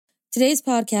Today's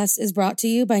podcast is brought to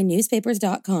you by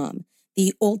newspapers.com,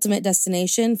 the ultimate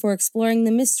destination for exploring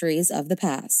the mysteries of the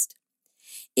past.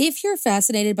 If you're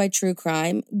fascinated by true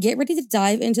crime, get ready to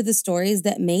dive into the stories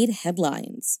that made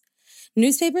headlines.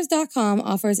 Newspapers.com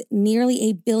offers nearly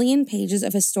 1 billion pages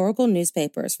of historical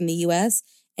newspapers from the U.S.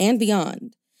 and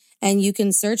beyond, and you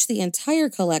can search the entire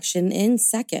collection in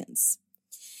seconds.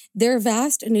 Their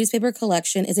vast newspaper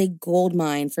collection is a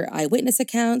goldmine for eyewitness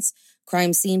accounts,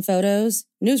 crime scene photos,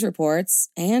 news reports,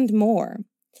 and more.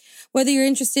 Whether you're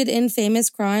interested in famous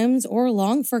crimes or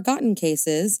long-forgotten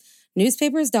cases,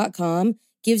 newspapers.com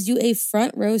gives you a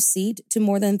front row seat to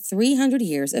more than 300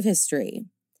 years of history.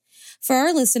 For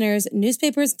our listeners,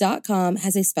 newspapers.com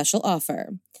has a special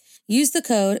offer. Use the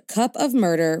code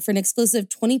CUPOFMURDER for an exclusive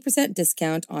 20%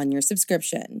 discount on your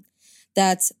subscription.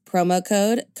 That's promo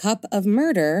code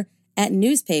CUPOFMURDER at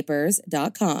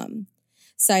newspapers.com.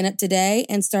 Sign up today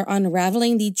and start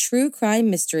unraveling the true crime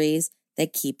mysteries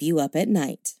that keep you up at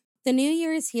night. The new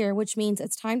year is here, which means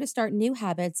it's time to start new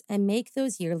habits and make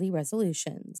those yearly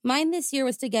resolutions. Mine this year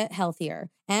was to get healthier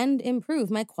and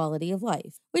improve my quality of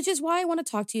life, which is why I want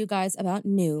to talk to you guys about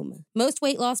Noom. Most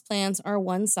weight loss plans are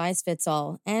one size fits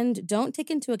all and don't take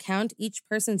into account each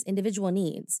person's individual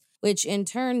needs, which in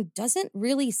turn doesn't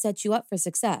really set you up for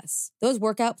success. Those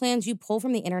workout plans you pull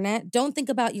from the internet don't think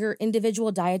about your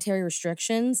individual dietary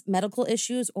restrictions, medical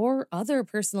issues, or other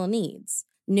personal needs.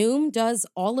 Noom does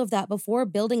all of that before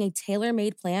building a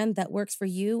tailor-made plan that works for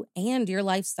you and your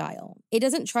lifestyle. It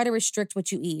doesn't try to restrict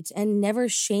what you eat and never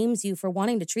shames you for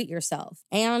wanting to treat yourself.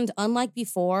 And unlike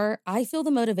before, I feel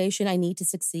the motivation I need to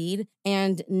succeed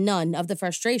and none of the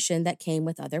frustration that came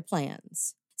with other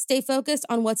plans. Stay focused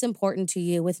on what's important to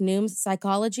you with Noom's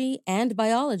psychology and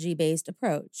biology-based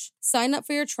approach. Sign up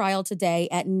for your trial today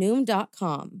at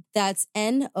Noom.com. That's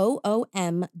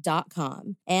Noom.com.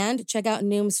 And check out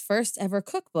Noom's first ever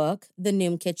cookbook, The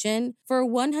Noom Kitchen, for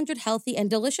 100 healthy and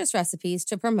delicious recipes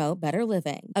to promote better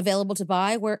living. Available to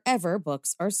buy wherever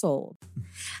books are sold.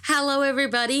 Hello,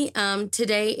 everybody.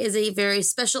 Today is a very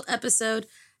special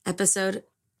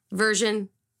version,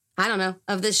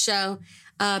 of this show.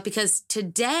 Because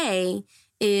today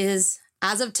is,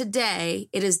 as of today,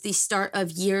 it is the start of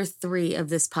year 3 of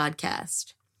this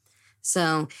podcast.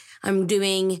 So I'm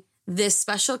doing this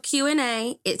special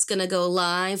Q&A. It's going to go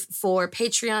live for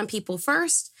Patreon people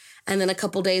first, and then a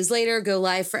couple days later, go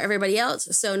live for everybody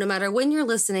else. So no matter when you're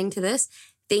listening to this,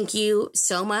 thank you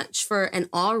so much for an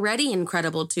already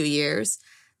incredible 2 years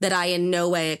that I in no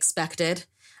way expected.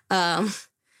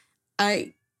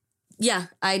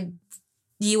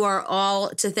 You are all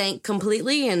to thank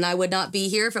completely, and I would not be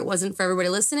here if it wasn't for everybody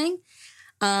listening.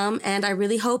 And I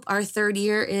really hope our 3rd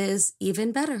year is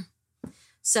even better.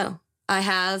 So I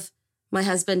have my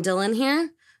husband Dylan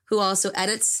here, who also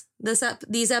edits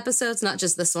these episodes, not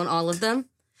just this one, all of them.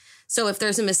 So if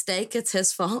there's a mistake, it's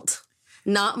his fault,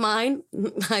 not mine.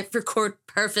 I record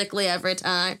perfectly every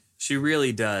time. She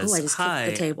really does. Oh, I just kicked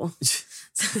the table.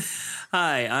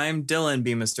 Hi, I'm Dylan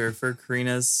Beamister for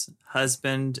Korina's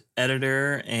husband,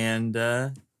 editor, and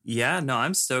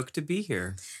I'm stoked to be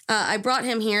here. I brought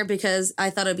him here because I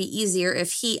thought it'd be easier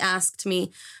if he asked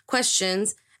me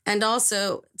questions, and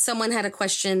also someone had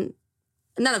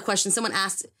someone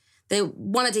asked, they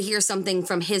wanted to hear something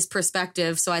from his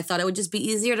perspective, so I thought it would just be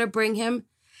easier to bring him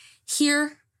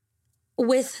here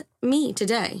with me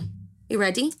today. You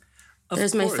ready?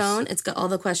 There's my phone. It's got all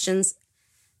the questions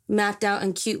mapped out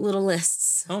in cute little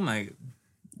lists. Oh my,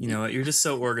 you know what? You're just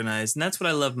so organized. And that's what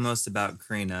I love most about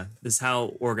Korina, is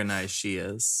how organized she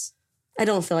is. I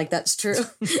don't feel like that's true.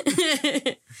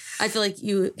 I feel like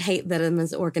you hate that I'm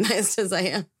as organized as I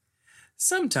am.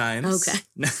 Sometimes.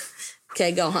 Okay.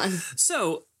 Okay, go on.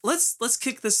 So let's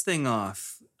kick this thing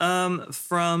off.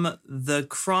 From the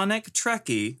Chronic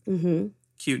Trekkie,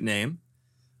 cute name.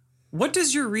 What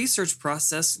does your research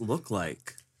process look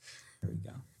like? There we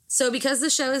go. So because the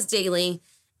show is daily,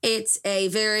 it's a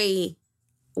very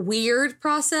weird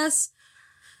process.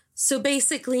 So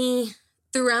basically,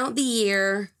 throughout the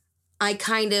year, I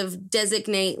kind of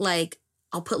designate,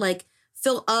 I'll put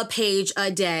fill a page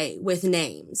a day with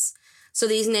names. So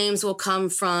these names will come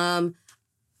from,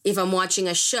 if I'm watching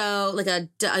a show, like a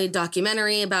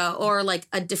documentary about, or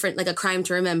a different, a crime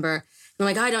to remember. I'm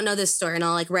like, I don't know this story, and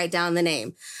I'll write down the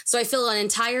name. So I fill an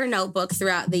entire notebook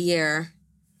throughout the year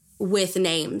with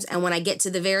names. And when I get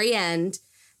to the very end,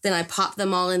 then I pop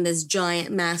them all in this giant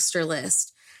master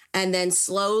list. And then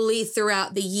slowly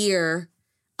throughout the year,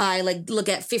 I look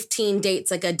at 15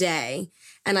 dates a day,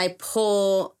 and I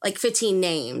pull 15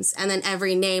 names. And then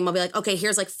every name I'll be okay,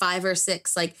 here's 5 or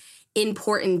 6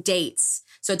 important dates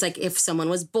So it's like if someone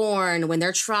was born, when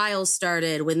their trial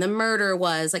started, when the murder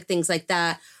was, like things like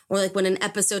that. Or like when an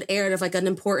episode aired of like an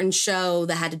important show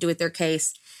that had to do with their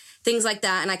case, things like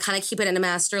that. And I kind of keep it in a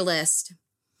master list.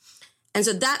 And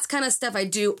so that's kind of stuff I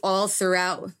do all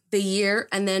throughout the year.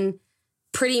 And then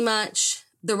pretty much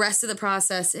the rest of the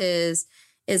process is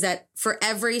that for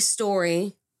every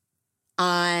story,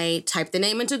 I type the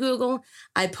name into Google.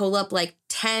 I pull up like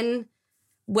 10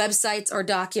 websites or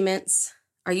documents.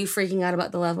 Are you freaking out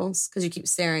about the levels? Because you keep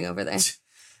staring over there.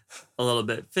 A little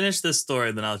bit. Finish this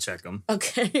story, then I'll check them.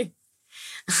 Okay.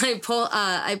 I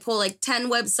pull like 10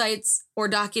 websites or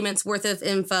documents worth of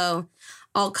info.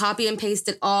 I'll copy and paste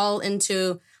it all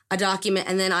into a document,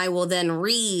 and then I will then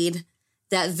read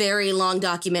that very long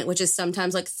document, which is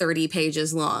sometimes like 30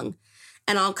 pages long.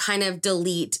 And I'll kind of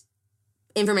delete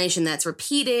information that's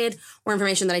repeated or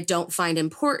information that I don't find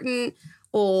important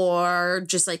or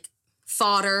just like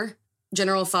fodder,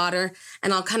 general fodder.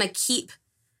 And I'll kind of keep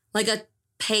like a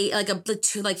page,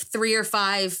 like 3 or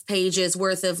 5 pages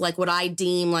worth of like what I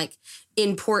deem like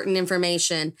important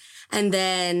information. And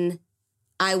then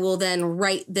I will then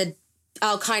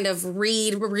I'll kind of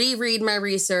reread my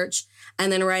research and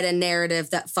then write a narrative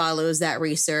that follows that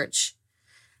research.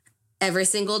 Every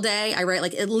single day, I write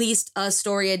like at least a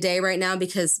story a day right now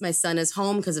because my son is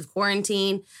home because of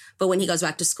quarantine. But when he goes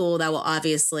back to school, that will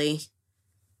obviously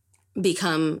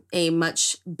become a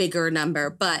much bigger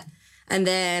number. And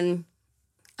then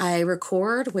I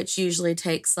record, which usually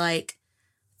takes like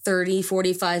 30,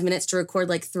 45 minutes to record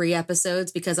like 3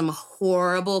 episodes because I'm a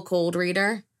horrible cold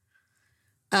reader.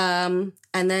 And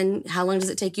then how long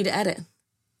does it take you to edit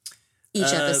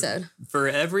each episode? For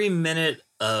every minute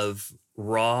of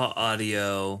raw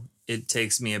audio, it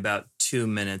takes me about 2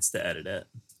 minutes to edit it.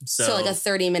 So like a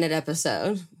 30-minute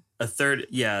episode. A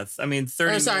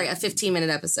 15-minute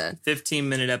episode.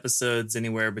 15-minute episodes,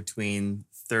 anywhere between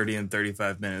 30 and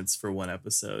 35 minutes for one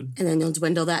episode. And then you'll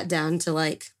dwindle that down to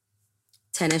like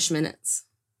 10-ish minutes.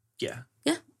 Yeah.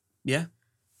 Yeah. Yeah.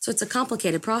 So it's a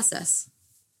complicated process.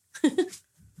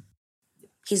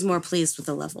 He's more pleased with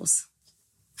the levels.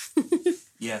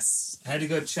 Yes. I had to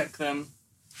go check them.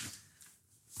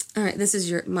 All right, this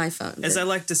is my phone. As I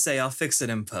like to say, I'll fix it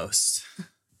in post.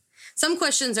 Some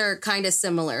questions are kind of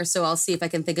similar, so I'll see if I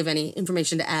can think of any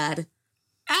information to add.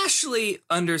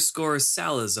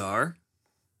 Ashley_Salazar,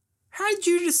 how did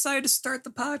you decide to start the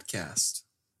podcast?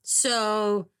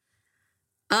 So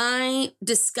I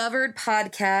discovered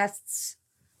podcasts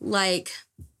like,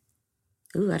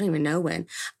 I don't even know when.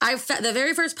 The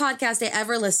very first podcast I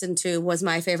ever listened to was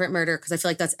My Favorite Murder, because I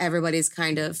feel like that's everybody's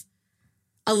kind of,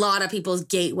 a lot of people's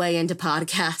gateway into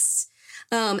podcasts.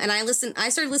 And I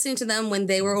started listening to them when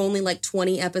they were only like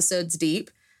 20 episodes deep.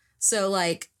 So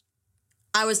like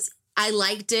I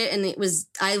liked it, and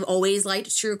I've always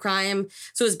liked true crime.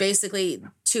 So it was basically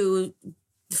too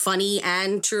funny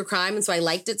and true crime. And so I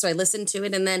liked it. So I listened to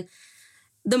it. And then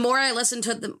the more I listened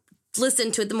to it, the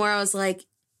more I was like,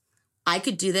 I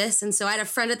could do this. And so I had a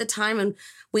friend at the time, and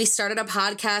we started a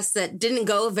podcast that didn't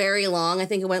go very long. I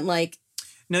think it went like,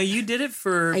 no, you did it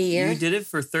for a year. You did it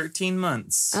for 13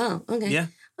 months. Oh, okay. Yeah.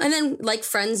 And then like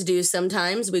friends do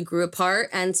sometimes, we grew apart.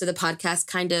 And so the podcast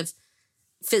kind of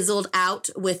fizzled out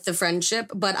with the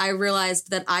friendship. But I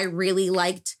realized that I really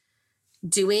liked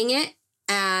doing it.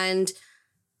 And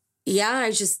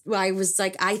yeah, I was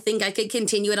like, I think I could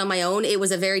continue it on my own. It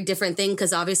was a very different thing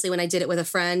because obviously when I did it with a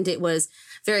friend, it was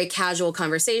very casual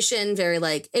conversation, very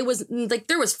like, it was like,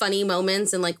 there was funny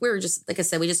moments, and like, we were just, like I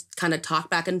said, we just kind of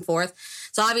talk back and forth.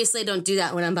 So obviously I don't do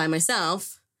that when I'm by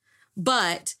myself,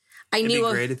 but I knew—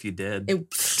 It'd be great if you did.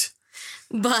 So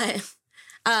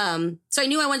I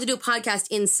knew I wanted to do a podcast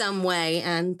in some way,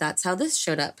 and that's how this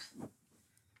showed up.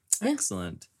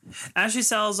 Excellent. Ashley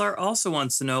Salazar also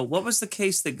wants to know, what was the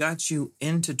case that got you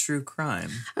into true crime?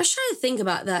 I was trying to think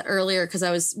about that earlier because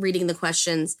I was reading the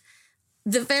questions.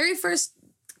 The very first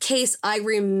case I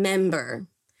remember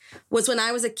was when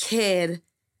I was a kid,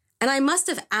 and I must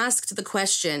have asked the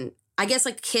question. I guess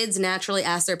like kids naturally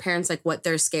ask their parents like what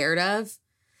they're scared of.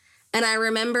 And I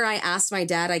remember I asked my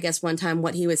dad, I guess one time,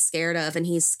 what he was scared of, and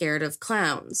he's scared of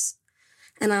clowns.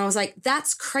 And I was like,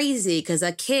 that's crazy, because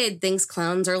a kid thinks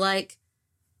clowns are like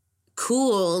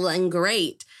cool and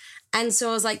great. And so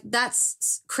I was like,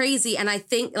 that's crazy. And I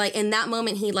think like in that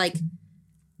moment, he like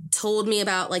told me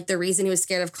about like the reason he was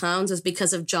scared of clowns was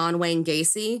because of John Wayne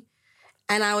Gacy.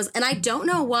 And I don't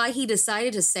know why he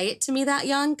decided to say it to me that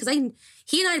young, because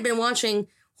he and I had been watching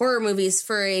horror movies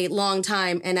for a long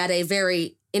time and at a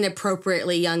very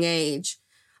inappropriately young age.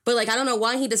 But like, I don't know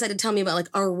why he decided to tell me about like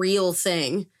a real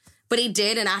thing, but he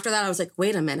did. And after that, I was like,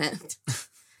 wait a minute.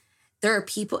 there are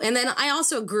people. And then I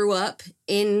also grew up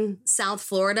in South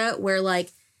Florida where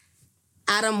like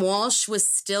Adam Walsh was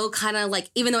still kind of like,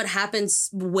 even though it happened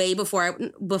way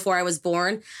before I was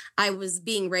born, I was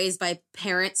being raised by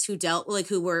parents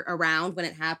who were around when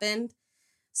it happened.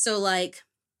 So like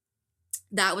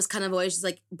that was kind of always just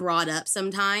like brought up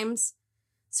sometimes.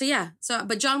 So yeah.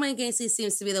 But John Wayne Gacy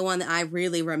seems to be the one that I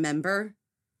really remember.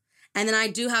 And then I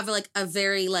do have like a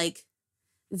very like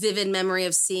vivid memory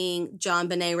of seeing John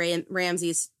Benet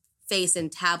Ramsey's face in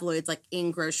tabloids, like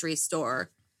in grocery store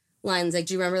lines. Like,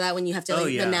 do you remember that when you have to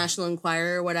like the National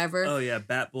Enquirer or whatever? Oh yeah,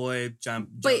 Bat Boy, John.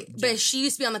 But she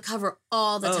used to be on the cover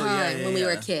all the time when we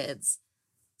were kids.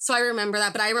 So I remember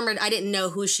that, but I didn't know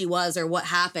who she was or what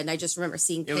happened. I just remember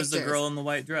seeing pictures. It was the girl in the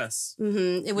white dress.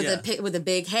 Mm-hmm. With the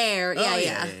big hair.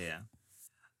 Yeah.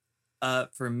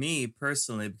 For me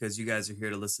personally, because you guys are here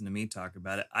to listen to me talk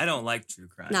about it, I don't like true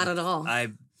crime. Not at all.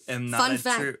 I am not. Fun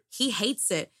fact: he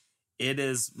hates it. It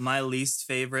is my least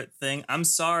favorite thing. I'm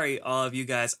sorry, all of you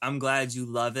guys. I'm glad you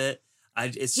love it.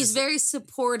 He's very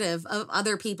supportive of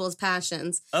other people's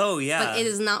passions. Oh, yeah. But it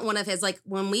is not one of his, like,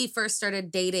 when we first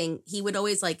started dating, he would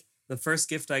always, like... The first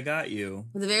gift I got you.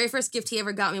 The very first gift he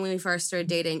ever got me when we first started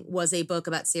dating was a book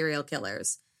about serial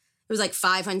killers. It was, like,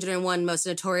 501 most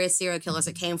notorious serial killers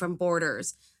that came from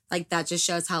Borders. Like, that just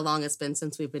shows how long it's been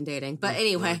since we've been dating. But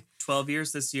anyway. 12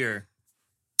 years this year.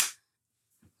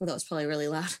 Well, that was probably really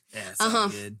loud. Yeah, it's all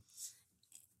good.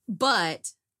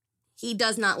 But... he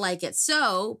does not like it.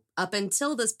 So up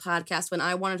until this podcast, when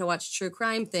I wanted to watch true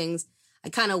crime things, I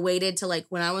kind of waited till like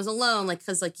when I was alone, like,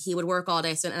 cause like he would work all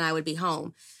day and I would be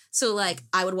home. So like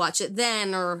I would watch it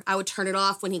then, or I would turn it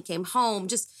off when he came home,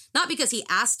 just not because he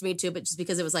asked me to, but just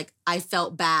because it was like, I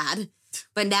felt bad,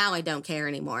 but now I don't care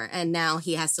anymore. And now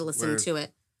he has to listen to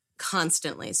it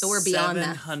constantly. So we're beyond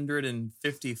that.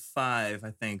 755,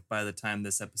 I think, by the time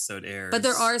this episode airs. But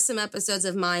there are some episodes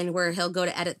of mine where he'll go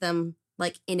to edit them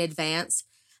like in advance,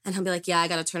 and he'll be like, yeah, I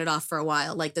got to turn it off for a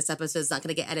while. Like this episode's not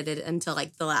going to get edited until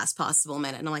like the last possible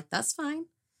minute. And I'm like, that's fine.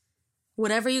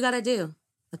 Whatever you got to do.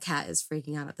 The cat is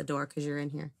freaking out at the door because you're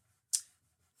in here.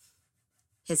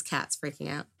 His cat's freaking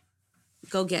out.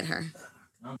 Go get her.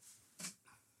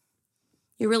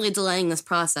 You're really delaying this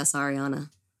process, Ariana.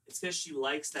 It's because she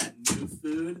likes that new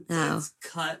food that's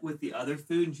cut with the other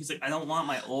food. And she's like, I don't want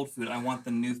my old food. I want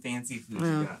the new fancy food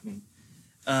you got me.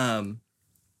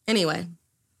 Anyway.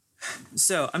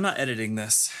 So, I'm not editing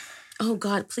this. Oh,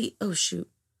 God, please. Oh, shoot.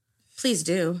 Please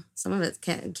do. Some of it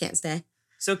can't stay.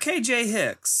 So, KJ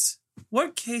Hicks,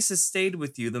 what case has stayed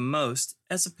with you the most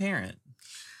as a parent?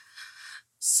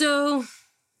 So,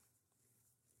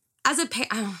 as a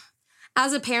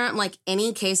parent, like,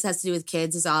 any case that has to do with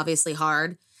kids is obviously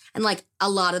hard. And, like, a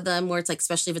lot of them where it's, like,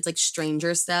 especially if it's, like,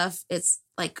 stranger stuff, it's,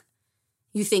 like,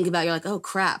 you think about, you're like, oh,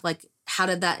 crap, like, how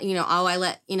did that,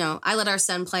 I let our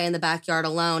son play in the backyard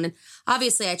alone. And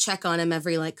obviously I check on him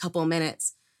every like couple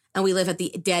minutes, and we live at the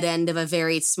dead end of a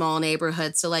very small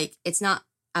neighborhood. So like, it's not,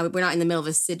 we're not in the middle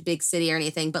of a big city or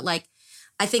anything, but like,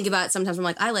 I think about it sometimes. I'm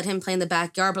like, I let him play in the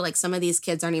backyard, but like some of these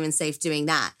kids aren't even safe doing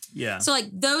that. Yeah. So like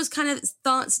those kind of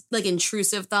thoughts, like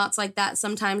intrusive thoughts like that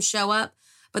sometimes show up.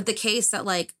 But the case that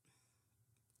like,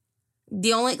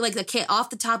 the only, like the kid off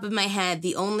the top of my head,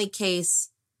 the only case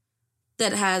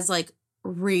that has like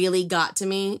really got to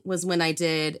me was when I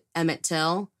did Emmett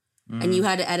Till, and you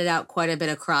had to edit out quite a bit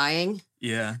of crying.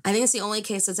 Yeah. I think it's the only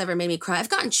case that's ever made me cry. I've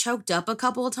gotten choked up a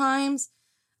couple of times,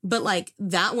 but like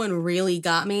that one really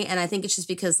got me. And I think it's just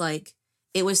because like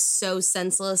it was so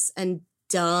senseless and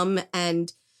dumb,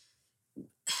 and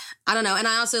I don't know. And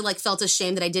I also like felt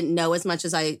ashamed that I didn't know as much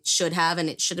as I should have, and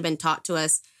it should have been taught to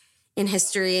us in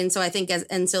history. And so I think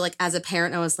as a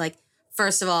parent, I was like,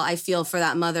 first of all, I feel for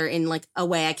that mother in like a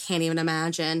way I can't even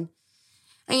imagine.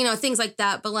 And, things like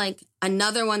that. But like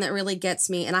another one that really gets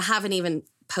me, and I haven't even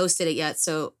posted it yet,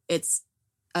 so it's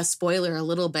a spoiler a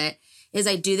little bit, is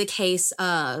I do the case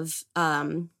of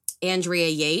Andrea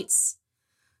Yates,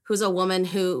 who's a woman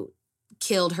who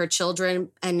killed her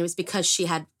children, and it was because she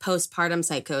had postpartum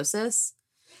psychosis.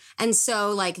 And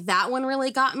so like that one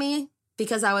really got me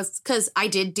because I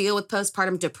did deal with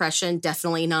postpartum depression,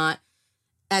 definitely not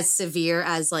as severe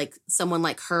as like someone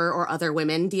like her or other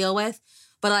women deal with.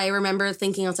 But I remember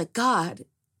thinking, I was like, God,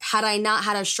 had I not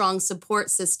had a strong support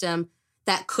system,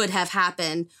 that could have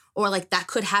happened, or like that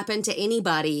could happen to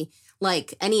anybody,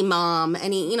 like any mom,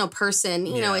 any, person,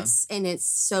 it's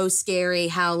so scary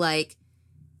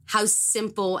how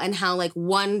simple and how like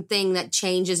one thing that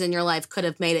changes in your life could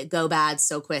have made it go bad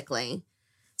so quickly.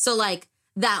 So like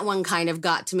that one kind of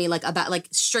got to me, like about like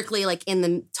strictly like in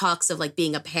the talks of like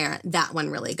being a parent, that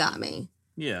one really got me.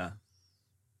 Yeah.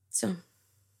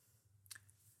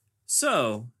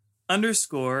 So,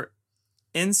 underscore,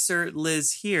 insert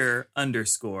Liz here,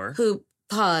 underscore. Who,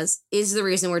 pause, is the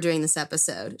reason we're doing this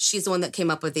episode. She's the one that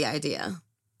came up with the idea.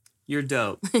 You're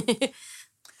dope.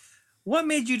 What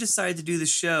made you decide to do the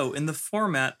show in the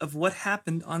format of what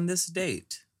happened on this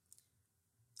date?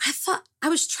 I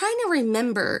was trying to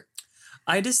remember.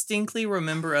 I distinctly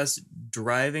remember us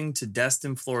driving to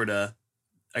Destin, Florida,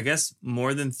 I guess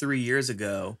more than 3 years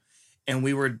ago. And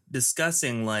we were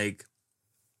discussing, like,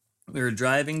 we were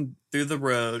driving through the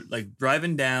road, like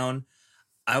driving down.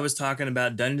 I was talking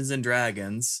about Dungeons and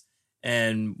Dragons,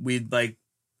 and we'd like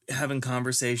having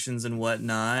conversations and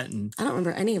whatnot. And I don't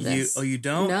remember any of this. You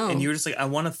don't? No. And you were just like, I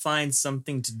want to find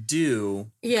something to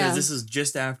do. Yeah. Because this is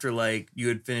just after like you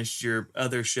had finished your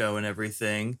other show and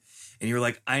everything. And you were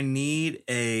like, I got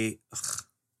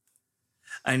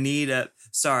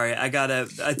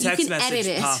a text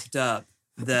message popped up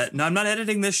that, no, I'm not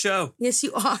editing this show. Yes,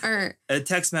 you are. A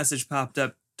text message popped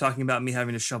up talking about me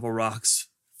having to shovel rocks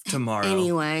tomorrow.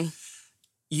 Anyway.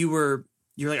 You're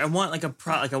like, I want like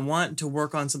I want to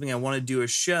work on something. I want to do a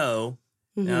show.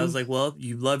 Mm-hmm. And I was like, well,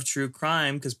 you love true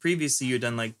crime because previously you had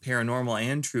done like paranormal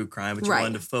and true crime, but you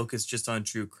wanted to focus just on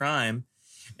true crime.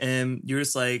 And you're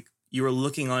just like, you were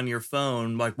looking on your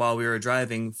phone like while we were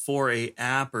driving for a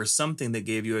app or something that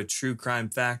gave you a true crime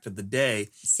fact of the day.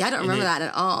 See, I don't remember that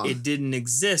at all. It didn't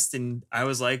exist. And I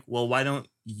was like, well, why don't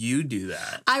you do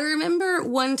that? I remember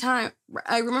once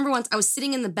I was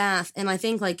sitting in the bath and I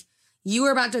think like you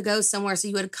were about to go somewhere. So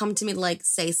you had come to me to like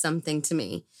say something to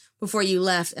me before you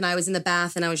left. And I was in the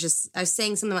bath and I was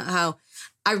saying something about how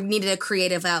I needed a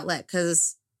creative outlet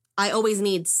because I always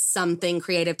need something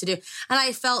creative to do. And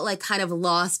I felt like kind of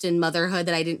lost in motherhood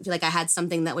that I didn't feel like I had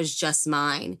something that was just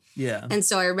mine. Yeah. And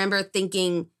so I remember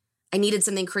thinking I needed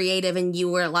something creative and you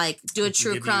were like, do a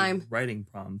true crime. Writing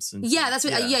prompts. And yeah, that's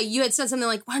what, you had said something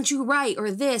like, why don't you write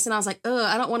or this? And I was like,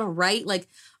 I don't want to write like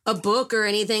a book or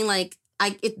anything. Like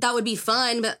that would be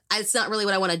fun, but it's not really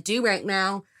what I want to do right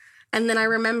now. And then I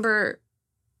remember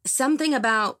something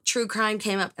about true crime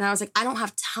came up and I was like, I don't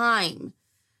have time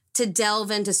to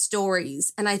delve into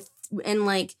stories. And I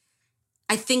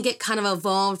think it kind of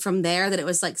evolved from there that it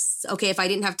was like, okay, if I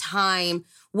didn't have time,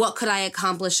 what could I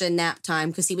accomplish in nap time?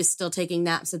 Because he was still taking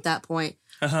naps at that point.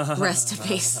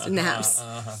 Rest-based naps.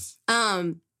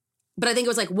 But I think it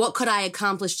was like, what could I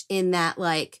accomplish in that,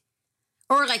 like,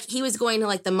 or like he was going to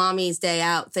like the mommy's day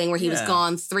out thing where he was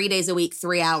gone 3 days a week,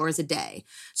 3 hours a day.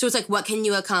 So it's like, what can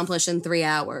you accomplish in 3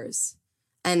 hours?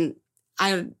 And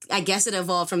I guess it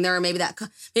evolved from there. Or maybe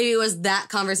it was that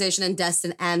conversation in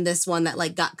Destin and this one that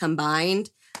like got combined.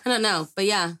 I don't know. But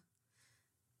yeah.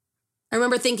 I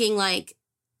remember thinking like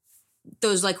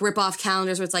those like rip-off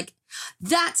calendars where it's like,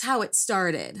 that's how it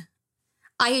started.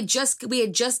 We had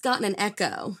just gotten an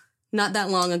Echo not that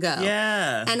long ago.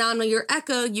 Yeah. And on your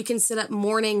Echo, you can set up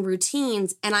morning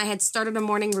routines. And I had started a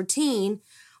morning routine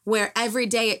where every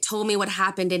day it told me what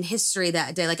happened in history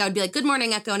that day. Like I would be like, good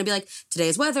morning, Echo. And it'd be like,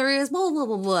 today's weather is blah, blah,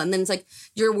 blah, blah. And then it's like,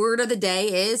 your word of the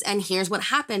day is, and here's what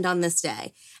happened on this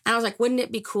day. And I was like, wouldn't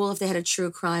it be cool if they had a true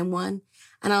crime one?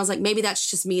 And I was like, maybe that's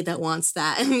just me that wants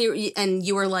that. And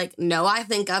you were like, no, I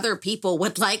think other people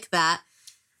would like that.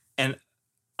 And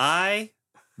I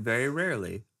very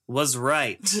rarely was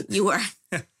right. You were.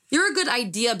 You're a good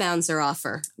idea bouncer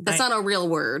offer. That's not a real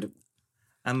word.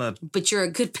 But you're a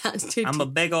good bouncer. I'm a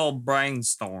big old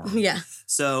brainstorm. Yeah.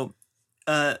 So,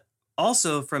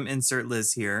 also from Insert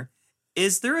Liz here,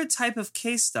 is there a type of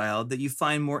case style that you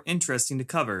find more interesting to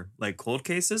cover, like cold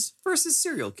cases versus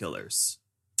serial killers?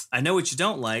 I know what you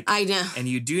don't like. I know. And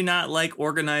you do not like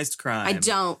organized crime. I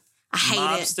don't. I hate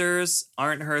Mobsters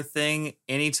aren't her thing.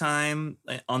 Anytime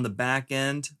on the back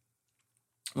end,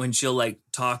 when she'll like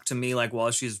talk to me like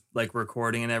while she's like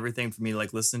recording and everything for me to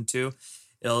like listen to,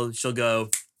 she'll go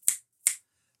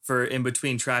for in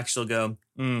between tracks. She'll go,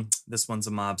 this one's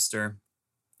a mobster.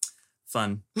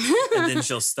 Fun. And then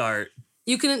she'll start.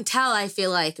 You couldn't tell, I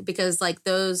feel like, because like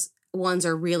those ones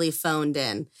are really phoned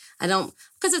in.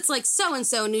 Because it's like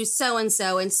so-and-so knew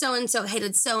so-and-so and so-and-so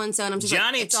hated so-and-so. And I'm just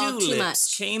Johnny like, it's all too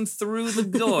much. Came through the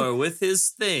door with his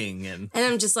thing. And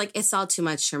I'm just like, it's all too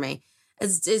much for me.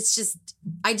 It's just,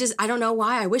 I don't know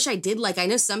why. I wish I did. Like, I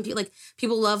know some people, like,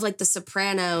 people love, like, The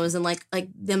Sopranos and, like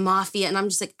the Mafia. And I'm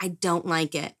just like, I don't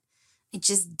like it. I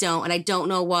just don't. And I don't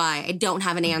know why. I don't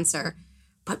have an answer.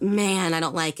 But, man, I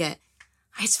don't like it.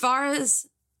 As far as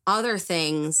other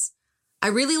things, I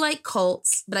really like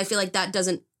cults. But I feel like that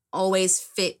doesn't always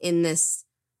fit in this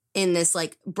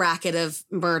like, bracket of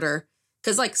murder.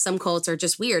 Because, like, some cults are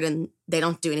just weird and they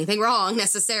don't do anything wrong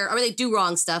necessarily. Or they do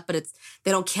wrong stuff, but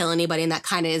they don't kill anybody. And that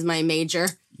kind of is my major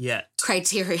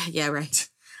criteria. Yeah, right.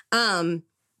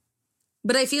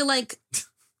 But I feel like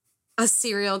a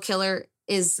serial killer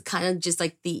is kind of just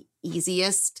like the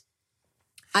easiest.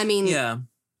 I mean, Yeah.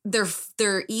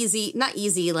 They're easy, not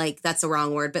easy, like that's the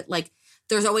wrong word, but like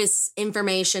there's always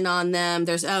information on them.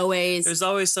 There's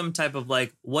always some type of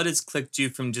like, what has clicked you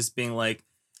from just being like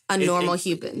a normal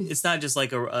human. It's not just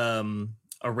like a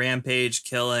rampage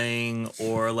killing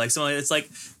or like something. It's like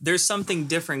there's something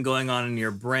different going on in your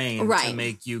brain to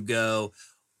make you go,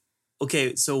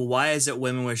 okay, so why is it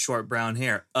women with short brown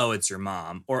hair? Oh, it's your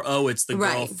mom. Or, oh, it's the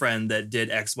girlfriend that did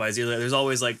X, Y, Z. There's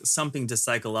always like something to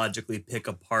psychologically pick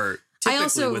apart,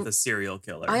 typically with a serial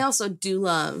killer. I also do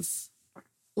love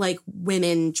like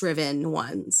women-driven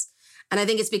ones. And I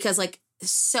think it's because like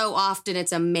so often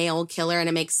it's a male killer and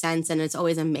it makes sense. And it's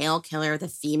always a male killer, the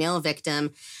female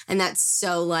victim. And that's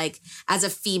so like, as a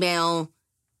female,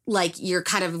 like you're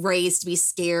kind of raised to be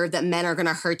scared that men are going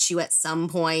to hurt you at some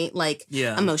point, like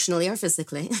emotionally or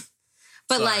physically.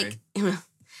 But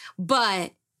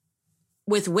but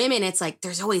with women, it's like,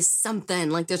 there's always something,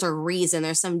 like there's a reason,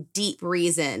 there's some deep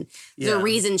reason. There's a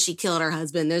reason she killed her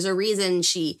husband. There's a reason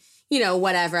she,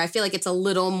 whatever. I feel like it's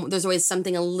there's always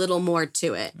something a little more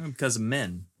to it. Because of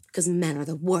men. Because men are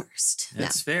the worst.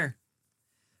 That's fair.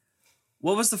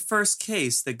 What was the first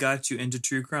case that got you into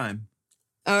true crime?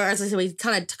 Or as I said, we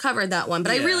kind of covered that one.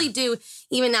 But I really do,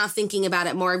 even now thinking about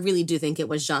it more, I really do think it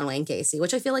was John Wayne Gacy,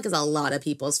 which I feel like is a lot of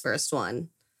people's first one.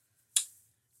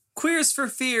 Queers for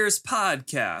Fears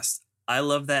podcast. I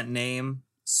love that name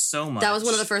so much. That was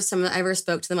one of the first times I ever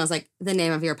spoke to them. I was like, the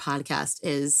name of your podcast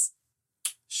is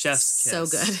Chef's Kiss. So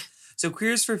good. So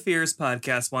Queers for Fears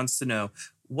podcast wants to know,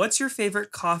 what's your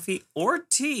favorite coffee or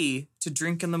tea to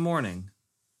drink in the morning?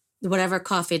 Whatever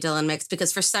coffee Dylan makes,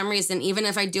 because for some reason, even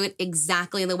if I do it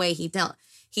exactly the way he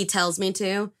tells me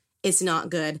to, it's not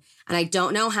good. And I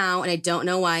don't know how, and I don't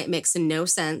know why. It makes no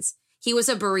sense. He was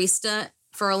a barista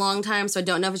for a long time, so I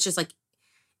don't know if it's just like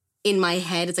in my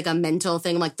head, it's like a mental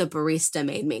thing, like the barista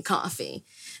made me coffee.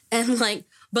 And like,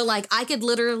 but like I could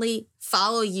literally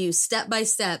follow you step by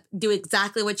step, do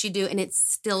exactly what you do, and it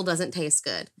still doesn't taste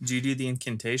good. Do you do the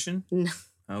incantation? No.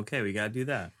 Okay, we gotta do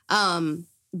that.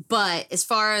 But as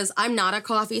far as, I'm not a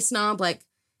coffee snob, like,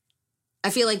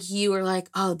 I feel like you are like,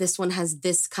 oh, this one has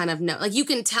this kind of note. Like, you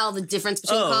can tell the difference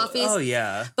between coffees. Oh,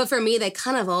 yeah. But for me, they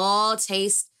kind of all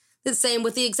taste the same,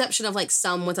 with the exception of, like,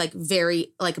 some with, like,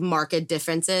 very, like, marked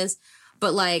differences.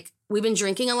 But, like, we've been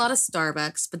drinking a lot of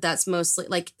Starbucks, but that's mostly,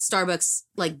 like, Starbucks,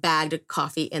 like, bagged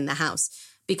coffee in the house.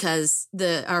 Because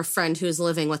our friend who's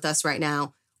living with us right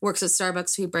now works at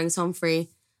Starbucks, so he brings home free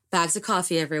bags of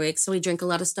coffee every week. So we drink a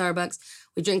lot of Starbucks.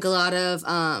 We drink a lot of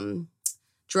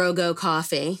Drogo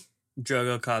coffee.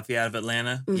 Drogo coffee out of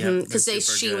Atlanta. Mm-hmm. Because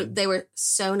they were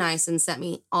so nice and sent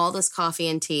me all this coffee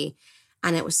and tea,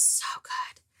 and it was so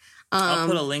good. I'll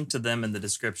put a link to them in the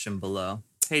description below.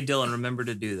 Hey, Dylan, remember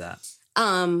to do that.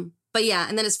 But yeah,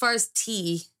 and then as far as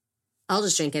tea, I'll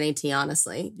just drink any tea,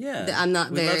 honestly. Yeah. I'm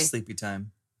not we love sleepy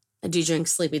time. I do drink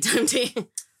sleepy time tea.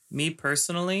 Me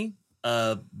personally,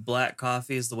 black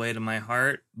coffee is the way to my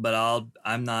heart, but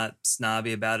I'm not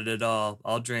snobby about it at all.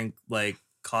 I'll drink like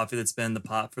coffee that's been in the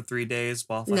pot for 3 days,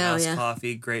 Waffle House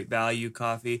coffee, great value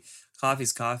coffee.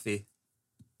 Coffee's coffee.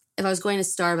 If I was going to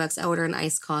Starbucks, I order an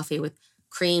iced coffee with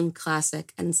cream,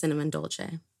 classic, and cinnamon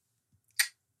dolce.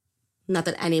 Not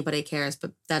that anybody cares,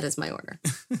 but that is my order.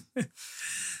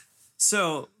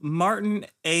 So, Martin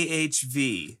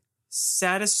AHV,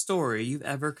 saddest story you've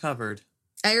ever covered?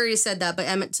 I already said that, but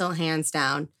Emmett Till, hands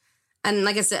down. And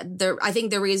like I said, I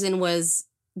think the reason was,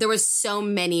 there was so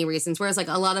many reasons. Whereas like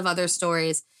a lot of other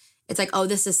stories, it's like, oh,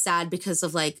 this is sad because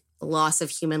of like loss of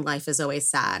human life is always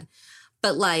sad.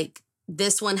 But like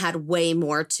this one had way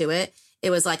more to it. It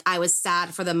was like, I was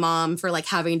sad for the mom for like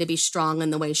having to be strong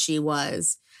in the way she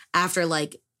was after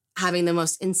like having the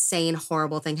most insane,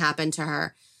 horrible thing happen to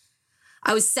her.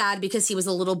 I was sad because he was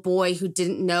a little boy who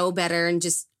didn't know better and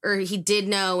or he did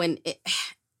know and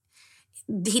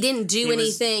he didn't do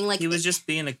anything. He was just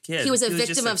being a kid. He was a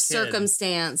victim of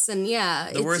circumstance. And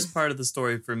yeah. The worst part of the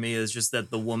story for me is just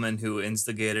that the woman who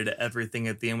instigated everything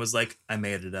at the end was like, I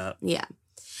made it up. Yeah.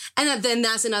 And then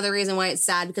that's another reason why it's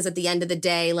sad, because at the end of the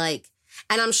day, like,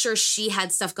 and I'm sure she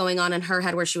had stuff going on in her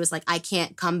head where she was like, I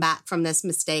can't come back from this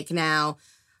mistake now.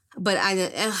 But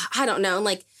I don't know.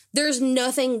 Like, there's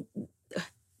good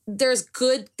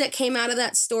that came out of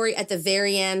that story at the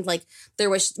very end. Like, there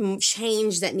was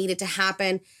change that needed to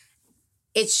happen.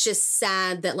 It's just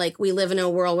sad that, like, we live in a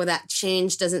world where that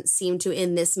change doesn't seem to,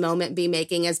 in this moment, be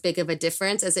making as big of a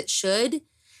difference as it should.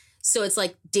 So it's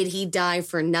like, did he die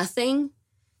for nothing?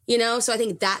 You know? So I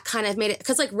think that kind of made it,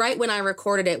 because, like, right when I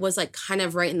recorded it was, like, kind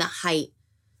of right in the height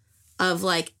of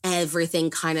like everything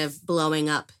kind of blowing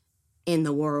up in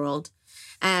the world.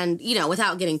 And, you know,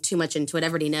 without getting too much into it,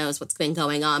 everybody knows what's been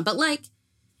going on. But like,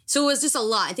 so it was just a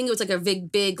lot. I think it was like a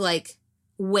big like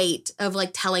weight of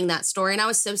like telling that story. And I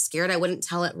was so scared I wouldn't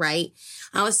tell it right.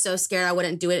 I was so scared I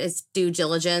wouldn't do it as due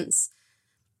diligence.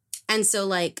 And so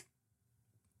like,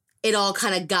 it all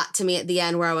kind of got to me at the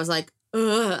end where I was like,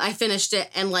 ugh, I finished it.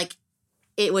 And like,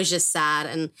 it was just sad.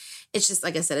 And it's just,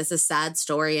 like I said, it's a sad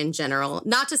story in general.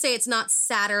 Not to say it's not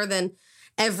sadder than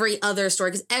every other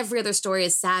story, because every other story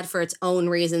is sad for its own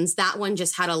reasons. That one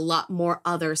just had a lot more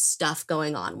other stuff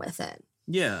going on with it.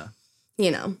 Yeah.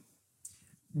 You know.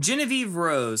 Genevieve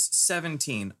Rose,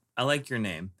 17. I like your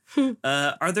name.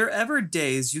 Are there ever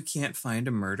days you can't find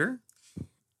a murder?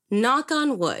 Knock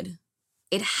on wood.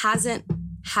 It hasn't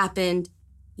happened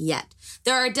yet.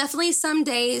 There are definitely some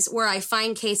days where I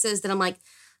find cases that I'm like,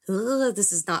 ugh,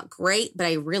 this is not great, but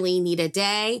I really need a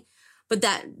day. But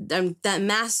that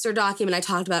master document I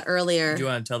talked about earlier. Do you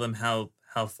want to tell them how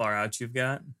far out you've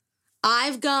got?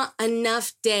 I've got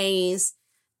enough days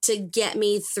to get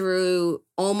me through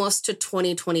almost to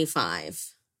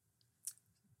 2025.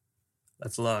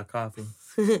 That's a lot of coffee.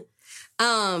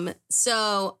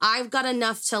 So I've got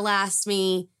enough to last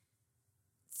me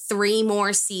 3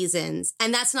 more seasons.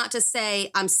 And that's not to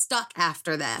say I'm stuck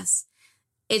after this.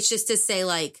 It's just to say,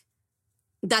 like,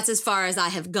 that's as far as I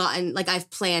have gotten, like,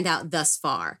 I've planned out thus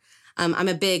far. I'm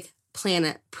a big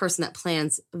person that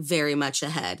plans very much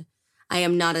ahead. I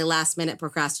am not a last minute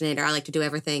procrastinator. I like to do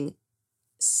everything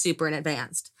super in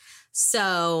advance.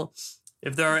 So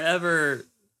if there are ever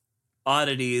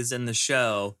oddities in the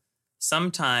show,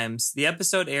 sometimes the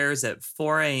episode airs at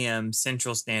 4 a.m.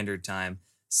 Central Standard Time.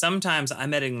 Sometimes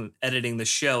I'm editing the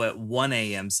show at 1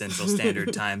 a.m. Central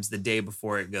Standard Times the day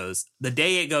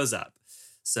it goes up.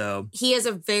 So he is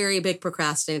a very big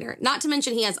procrastinator. Not to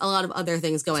mention he has a lot of other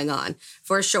things going on,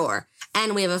 for sure.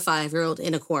 And we have a 5-year-old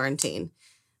in a quarantine.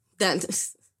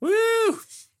 Woo!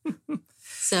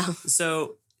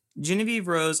 So Genevieve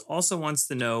Rose also wants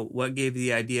to know what gave you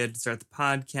the idea to start the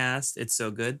podcast. It's so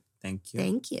good. Thank you.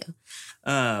 Thank you.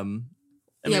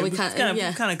 We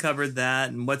kind of covered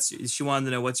that. And she wanted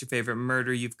to know what's your favorite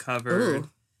murder you've covered. Ooh.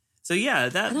 So yeah, I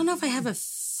don't know if I have a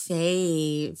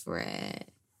favorite.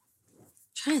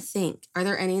 I'm trying to think. Are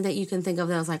there any that you can think of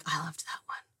that I was like, I loved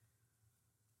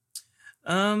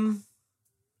that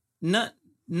one?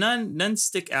 None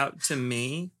stick out to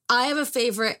me. I have a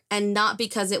favorite, and not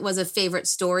because it was a favorite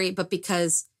story, but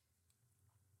because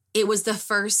it was the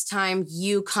first time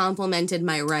you complimented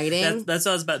my writing. That's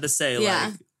what I was about to say.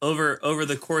 Yeah. Like over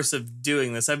the course of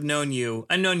doing this, I've known you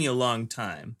a long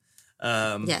time.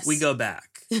 Yes. We go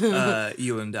back,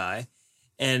 you and I.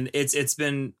 And it's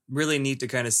been really neat to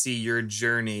kind of see your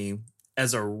journey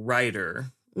as a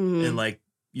writer and like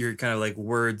your kind of like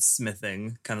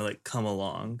wordsmithing kind of like come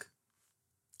along.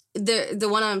 The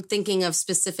one I'm thinking of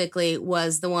specifically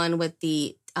was the one with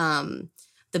the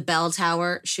bell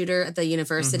tower shooter at the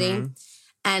university. Mm-hmm.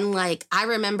 And like, I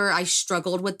remember I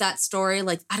struggled with that story.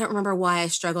 Like, I don't remember why I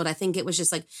struggled. I think it was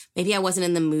just like, maybe I wasn't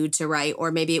in the mood to write, or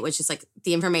maybe it was just like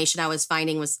the information I was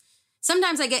finding was,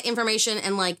 sometimes I get information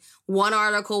and like one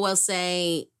article will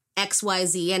say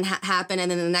XYZ and happen. And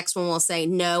then the next one will say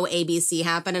no, ABC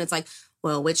happened. And it's like,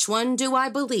 well, which one do I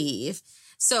believe?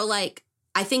 So like,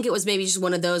 I think it was maybe just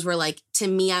one of those where like, to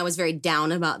me, I was very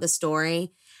down about the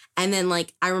story. And then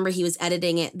like, I remember he was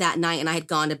editing it that night and I had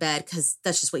gone to bed, because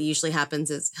that's just what usually happens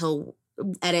is he'll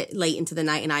edit late into the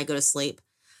night and I go to sleep.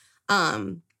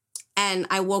 And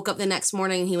I woke up the next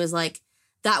morning and he was like,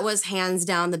 that was hands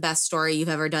down the best story you've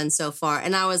ever done so far.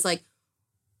 And I was like,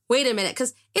 wait a minute.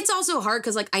 Because it's also hard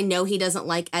because like, I know he doesn't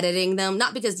like editing them.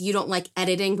 Not because you don't like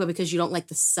editing, but because you don't like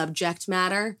the subject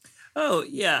matter. Oh,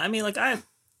 yeah. I mean, like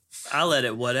I'll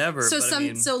edit whatever.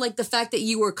 So like the fact that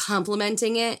you were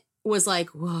complimenting it was like,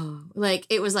 whoa. Like,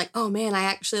 it was like, oh man, I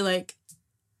actually like,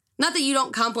 not that you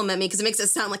don't compliment me because it makes it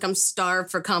sound like I'm starved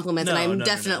for compliments, and I'm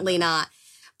definitely not.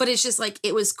 But it's just like,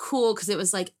 it was cool because it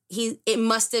was like, it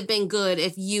must have been good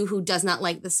if you, who does not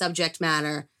like the subject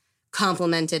matter,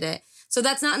 complimented it. So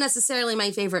that's not necessarily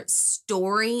my favorite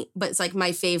story, but it's like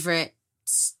my favorite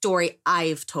story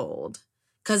I've told,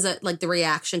 because like the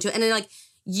reaction to it. And then like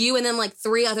you and then like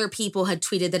 3 other people had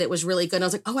tweeted that it was really good. And I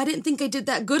was like, oh, I didn't think I did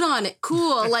that good on it.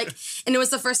 Cool. Like, and it was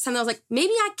the first time that I was like,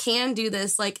 maybe I can do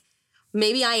this. Like,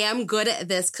 maybe I am good at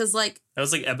this. Cause like, that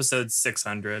was like episode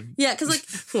 600. Yeah. Cause like,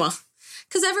 well,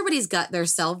 because everybody's got their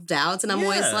self-doubts. And I'm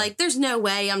always like, there's no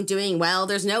way I'm doing well.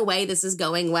 There's no way this is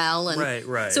going well. And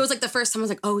right. So it was like the first time I was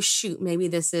like, oh, shoot, maybe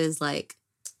this is like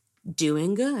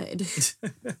doing good.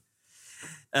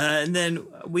 And then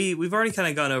we've already kind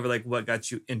of gone over like what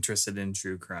got you interested in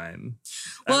true crime.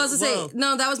 Well, I was gonna say,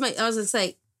 no, I was gonna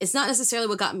say, it's not necessarily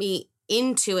what got me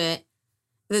into it.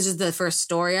 This is the first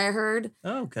story I heard.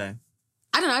 Oh, okay.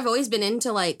 I don't know. I've always been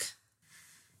into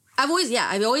I've always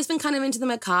been kind of into the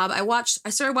macabre. I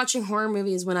started watching horror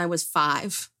movies when I was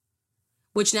 5,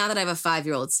 which now that I have a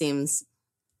 5-year-old seems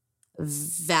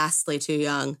vastly too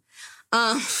young.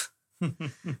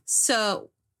 So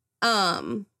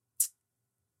I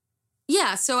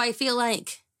feel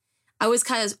like I was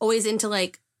kind of always into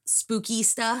like spooky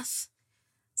stuff.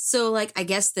 So like, I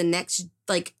guess the next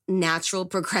like natural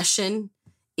progression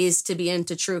is to be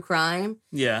into true crime.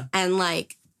 Yeah. And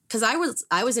like, cause I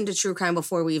was into true crime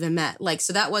before we even met. Like,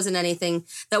 so that wasn't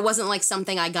like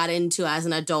something I got into as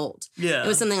an adult. Yeah. It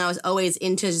was something I was always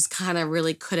into, just kind of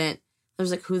really couldn't. I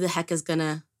was like, who the heck is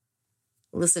gonna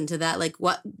listen to that? Like,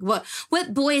 what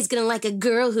boy is gonna like a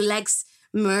girl who likes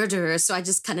murder? So I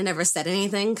just kind of never said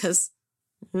anything because,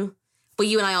 but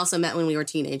you and I also met when we were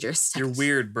teenagers. You're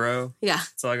weird, bro. Yeah.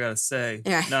 That's all I gotta say.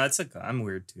 Yeah. No, it's okay. I'm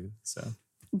weird too. So.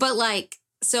 But like,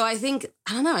 so I think,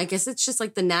 I don't know, I guess it's just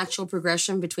like the natural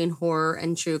progression between horror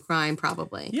and true crime,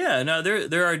 probably. Yeah, no,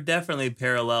 there are definitely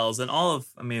parallels. And I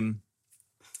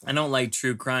don't like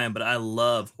true crime, but I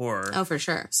love horror. Oh, for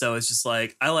sure. So it's just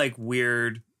like, I like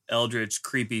weird, eldritch,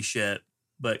 creepy shit.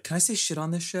 But can I say shit on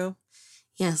this show?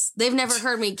 Yes. They've never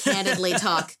heard me candidly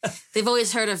talk. They've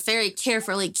always heard a very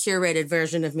carefully curated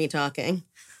version of me talking.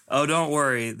 Oh, don't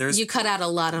worry. You cut out a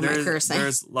lot of my cursing.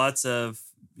 There's lots of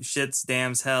shits,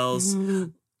 dams, hells,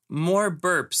 more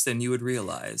burps than you would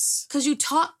realize. Because you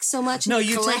talk so much. No,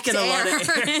 you take in a lot of air.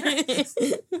 I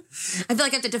feel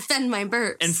like I have to defend my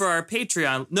burps. And for our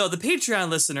Patreon, the Patreon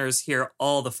listeners hear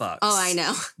all the fucks. Oh, I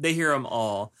know. They hear them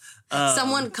all.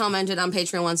 Someone commented on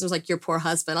Patreon once, it was like, your poor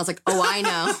husband. I was like, oh, I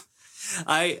know.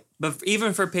 But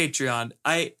even for Patreon,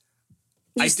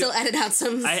 You still edit out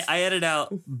some. I edit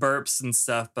out burps and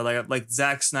stuff, but like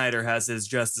Zack Snyder has his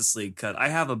Justice League cut. I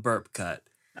have a burp cut.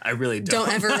 I really don't.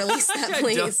 Don't ever release that,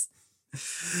 please.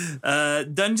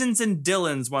 Dungeons and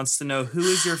Dillons wants to know, who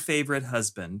is your favorite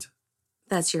husband?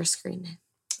 That's your screen name.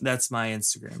 That's my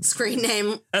Instagram. Screen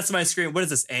name. That's my screen. What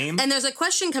is this, AIM? And there's a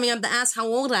question coming up that asks how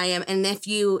old I am. And if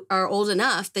you are old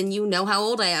enough, then you know how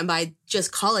old I am by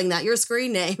just calling that your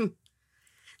screen name.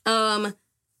 I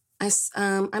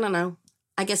don't know.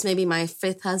 I guess maybe my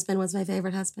 5th husband was my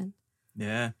favorite husband.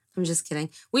 Yeah. I'm just kidding.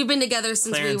 We've been together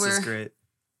since Clarence is great.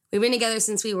 We've been together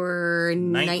since we were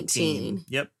 19.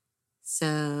 Yep.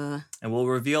 So. And we'll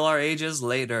reveal our ages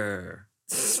later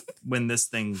when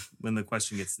the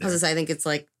question gets there. I think it's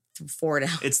like 4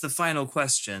 now. It's the final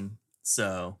question.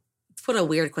 So. Put a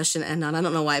weird question to end on. I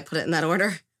don't know why I put it in that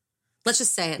order. Let's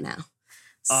just say it now.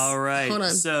 All right. Hold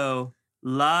on. So,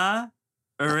 La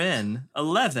Urin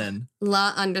 11.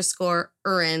 La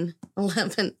 _Urin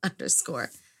 11 _.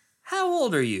 How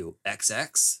old are you,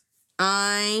 XX?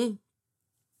 I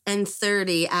am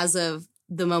 30 as of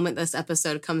the moment this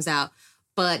episode comes out,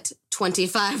 but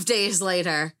 25 days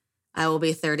later, I will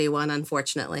be 31,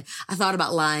 unfortunately. I thought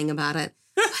about lying about it.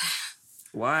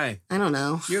 Why? I don't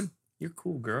know. You're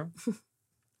cool, girl.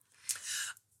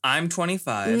 I'm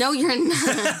 25. No, you're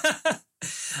not.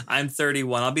 I'm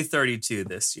 31. I'll be 32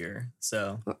 this year.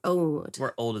 So we're old.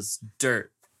 We're old as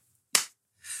dirt.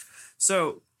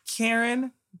 So,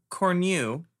 Karen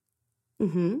Cornu,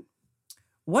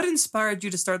 what inspired you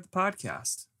to start the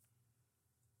podcast?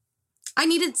 I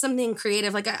needed something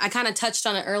creative. Like I kind of touched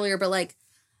on it earlier, but like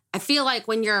I feel like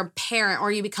when you're a parent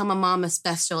or you become a mom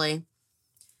especially,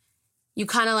 you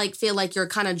kind of like feel like you're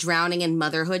kind of drowning in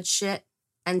motherhood shit.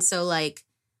 And so like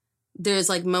there's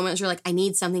like moments where like I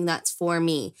need something that's for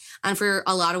me. And for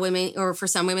a lot of women, or for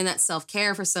some women that's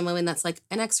self-care, for some women that's like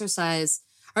an exercise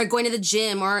or going to the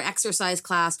gym or an exercise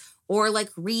class or like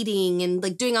reading and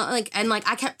like doing like, and like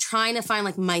I kept trying to find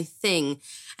like my thing.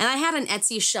 And I had an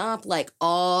Etsy shop like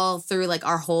all through like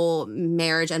our whole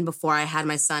marriage and before I had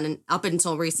my son and up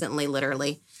until recently,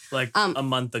 literally. Like a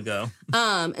month ago.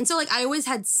 And so like I always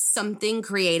had something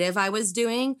creative I was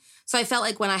doing. So I felt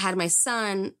like when I had my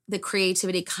son, the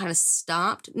creativity kind of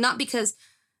stopped. Not because,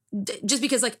 just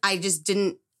because like I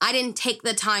didn't take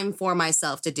the time for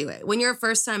myself to do it. When you're a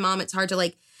first time mom, it's hard to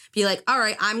like be like, all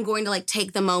right, I'm going to like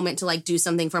take the moment to like do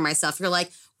something for myself. You're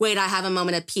like, wait, I have a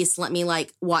moment of peace. Let me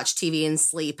like watch TV and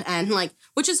sleep. And like,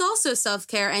 which is also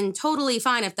self-care and totally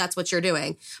fine if that's what you're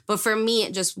doing. But for me,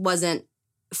 it just wasn't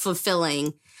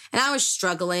fulfilling. And I was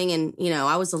struggling and, you know,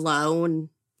 I was alone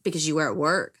because you were at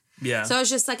work. Yeah. So I was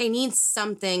just like, I need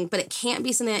something, but it can't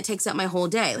be something that takes up my whole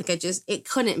day. Like it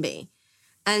couldn't be.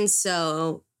 And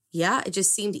so, yeah, it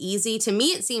just seemed easy. To me,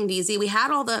 it seemed easy. We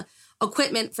had all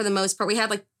equipment for the most part. We had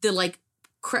like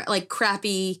the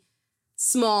crappy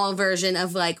small version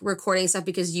of like recording stuff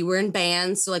because you were in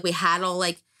bands. So like we had all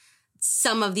like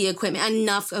some of the equipment,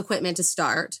 enough equipment to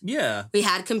start. Yeah. We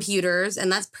had computers,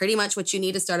 and that's pretty much what you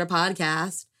need to start a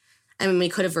podcast. I mean, we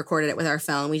could have recorded it with our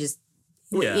phone. We just,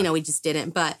 we just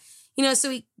didn't. But, so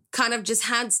we kind of just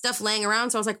had stuff laying around.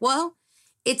 So I was like, well,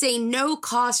 it's a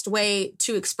no-cost way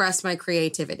to express my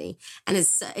creativity. And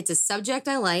it's a subject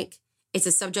I like. It's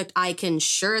a subject I can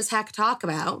sure as heck talk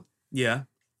about. Yeah.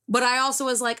 But I also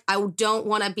was like, I don't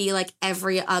want to be like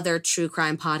every other true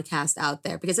crime podcast out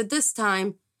there. Because at this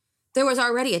time, there was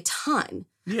already a ton.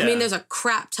 Yeah. I mean, there's a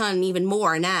crap ton, even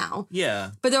more now.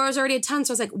 Yeah. But there was already a ton.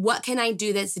 So I was like, what can I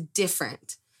do that's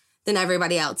different than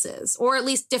everybody else's? Or at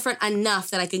least different enough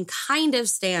that I can kind of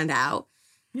stand out.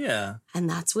 Yeah. And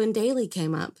that's when Daily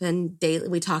came up. And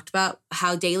we talked about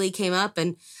how Daily came up.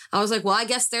 And I was like, well, I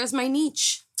guess there's my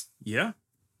niche. Yeah.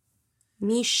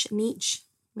 Niche,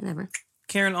 whatever.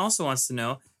 Karen also wants to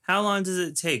know, how long does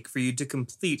it take for you to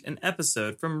complete an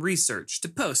episode from research to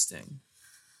posting?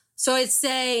 So I'd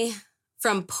say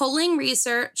from pulling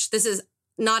research, this is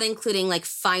not including like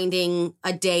finding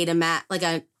a day to match, like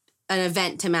an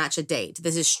event to match a date.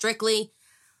 This is strictly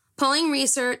pulling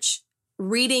research,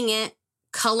 reading it,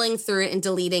 culling through it and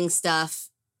deleting stuff,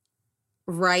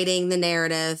 writing the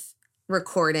narrative,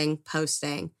 recording,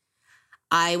 posting.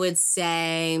 I would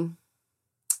say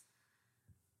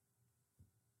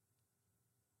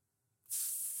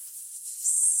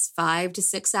 5 to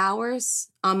 6 hours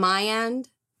on my end.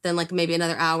 Then like maybe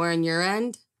another hour on your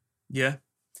end. Yeah.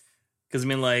 Because I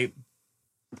mean like...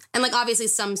 And like obviously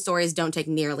some stories don't take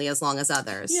nearly as long as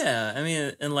others. Yeah. I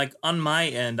mean, and like on my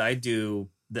end, I do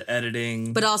the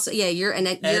editing. But also, yeah, you're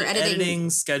editing. Editing,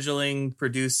 scheduling,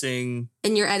 producing.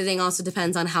 And your editing also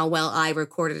depends on how well I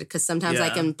recorded it. Because sometimes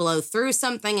I can blow through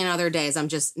something and other days I'm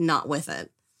just not with it.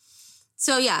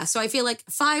 So yeah, so I feel like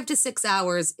 5 to 6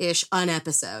 hours-ish an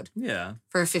episode. Yeah.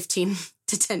 For a 10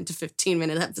 to 15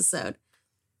 minute episode.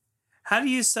 How do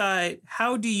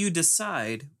you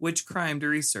decide which crime to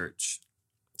research?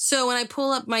 So when I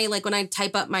pull up when I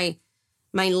type up my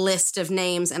list of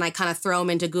names and I kind of throw them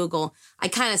into Google, I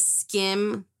kind of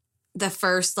skim the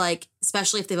first,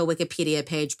 especially if they have a Wikipedia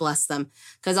page, bless them,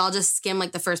 because I'll just skim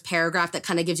the first paragraph that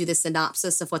kind of gives you the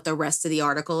synopsis of what the rest of the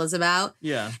article is about.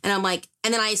 Yeah. And I'm like,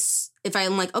 and then if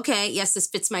I'm like, okay, yes, this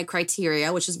fits my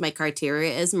criteria, which is my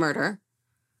criteria is murder.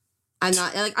 I'm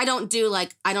not I don't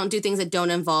do things that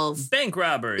don't involve bank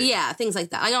robbery. Yeah, things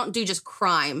like that. I don't do just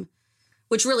crime,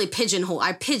 which really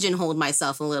pigeonholed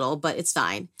myself a little, but it's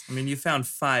fine. I mean, you found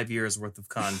 5 years worth of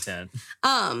content.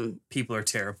 People are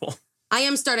terrible. I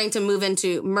am starting to move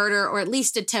into murder or at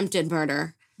least attempted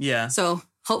murder. Yeah. So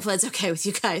hopefully it's okay with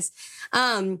you guys.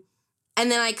 And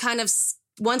then I kind of,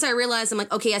 once I realize I'm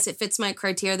like, okay, yes, it fits my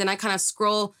criteria, then I kind of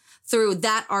scroll through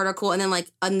that article, and then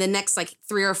on the next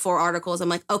 3 or 4 articles, I'm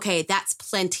like, okay, that's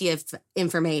plenty of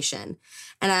information.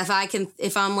 And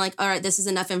if I'm like, all right, this is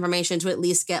enough information to at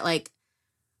least get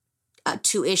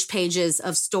 2-ish pages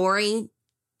of story,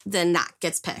 then that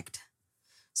gets picked.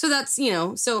 So that's,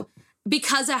 so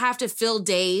because I have to fill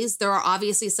days, there are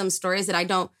obviously some stories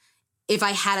that if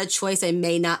I had a choice, I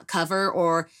may not cover,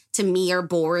 or to me are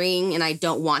boring and I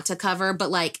don't want to cover,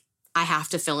 but I have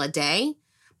to fill a day.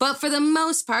 But for the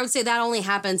most part, I would say that only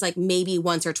happens maybe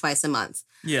once or twice a month.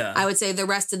 Yeah. I would say the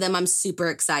rest of them, I'm super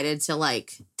excited to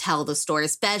tell the story,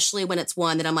 especially when it's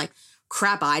one that I'm like,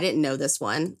 crap, I didn't know this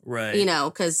one. Right.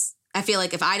 Because I feel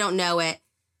like if I don't know it,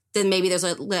 then maybe there's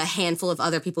a handful of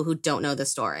other people who don't know the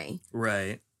story.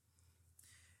 Right.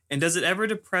 And does it ever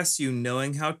depress you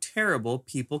knowing how terrible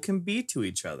people can be to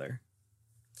each other?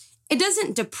 It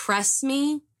doesn't depress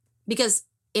me because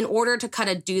in order to kind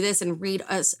of do this and read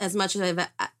as much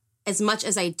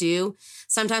as I do,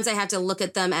 sometimes I have to look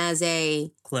at them as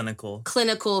a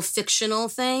clinical fictional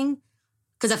thing.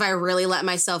 Because if I really let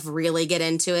myself really get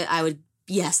into it, I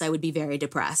would be very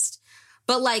depressed.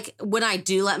 But when I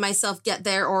do let myself get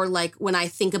there, or when I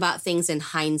think about things in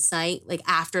hindsight,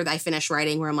 after I finish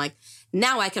writing, where I'm like,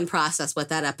 now I can process what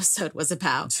that episode was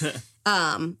about.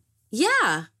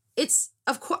 Yeah, it's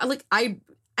of course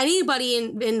anybody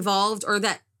involved or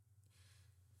that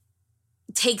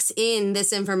takes in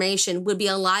this information would be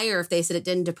a liar if they said it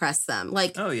didn't depress them.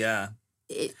 Oh yeah,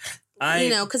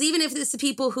 because even if it's the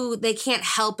people who they can't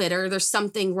help it or there's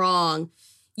something wrong,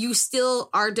 you still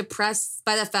are depressed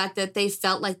by the fact that they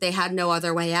felt like they had no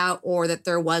other way out or that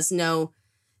there was no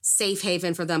safe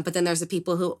haven for them. But then there's the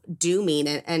people who do mean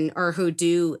it or who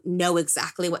do know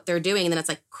exactly what they're doing. And then it's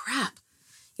like, crap,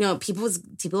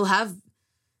 people have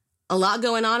a lot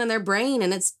going on in their brain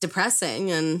and it's depressing.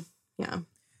 And yeah.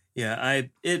 Yeah.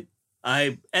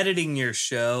 editing your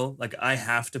show, like I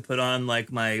have to put on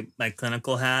like my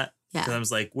clinical hat. Yeah. Because I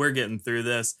was like, we're getting through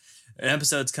this. An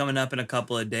episode's coming up in a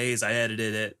couple of days. I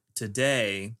edited it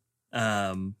today.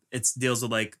 It deals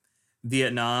with like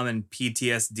Vietnam and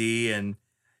PTSD, and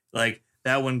like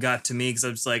that one got to me because I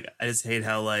was like, I just hate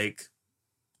how like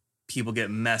people get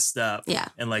messed up. Yeah.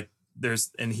 And like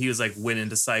and he was like went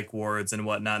into psych wards and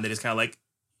whatnot. And they just kind of like,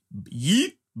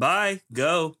 yeet, bye,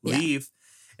 go, leave.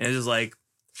 And it's just like,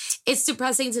 it's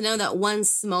depressing to know that one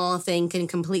small thing can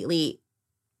completely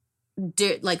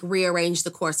rearrange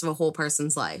the course of a whole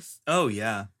person's life. Oh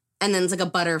yeah. And then it's like a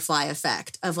butterfly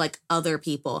effect of like other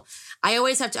people. I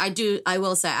always have to, I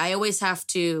will say, I always have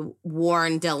to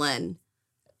warn Dylan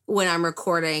when I'm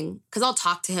recording, because I'll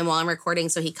talk to him while I'm recording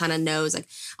so he kind of knows, like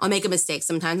I'll make a mistake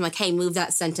sometimes. I'm like, hey, move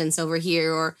that sentence over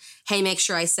here, or hey, make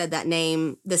sure I said that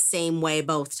name the same way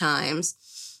both times.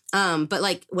 But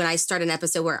like when I start an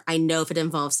episode where I know if it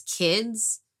involves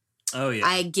kids,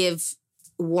 I give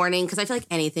warning, because I feel like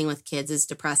anything with kids is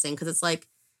depressing, because it's like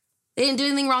they didn't do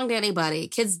anything wrong to anybody.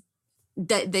 Kids,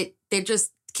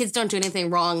 kids don't do anything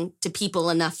wrong to people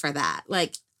enough for that.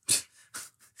 Like,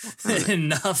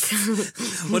 enough.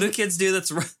 What do kids do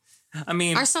that's wrong? I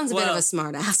mean, our son's a bit of a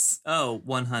smartass. Oh,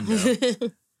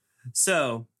 100.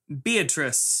 So,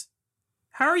 Beatrice,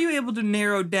 how are you able to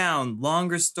narrow down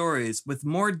longer stories with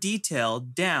more detail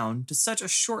down to such a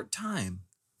short time?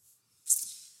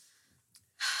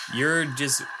 You're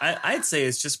just, I'd say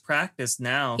it's just practice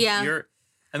now. Yeah.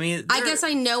 I guess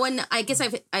I know, and I guess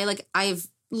I've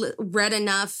read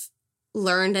enough,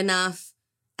 learned enough,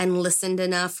 and listened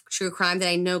enough true crime that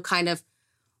I know kind of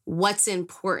what's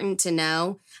important to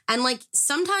know. And like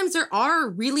sometimes there are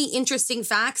really interesting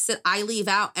facts that I leave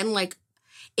out. And like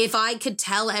if I could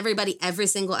tell everybody every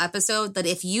single episode that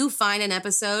if you find an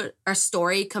episode or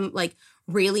story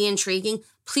really intriguing,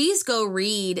 please go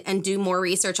read and do more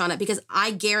research on it, because I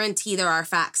guarantee there are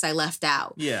facts I left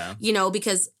out. Yeah.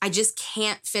 Because I just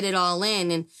can't fit it all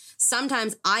in. And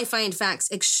sometimes I find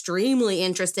facts extremely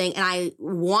interesting and I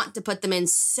want to put them in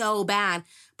so bad,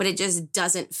 but it just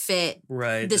doesn't fit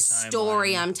the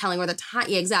story I'm telling, or the time.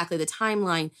 Yeah, exactly. The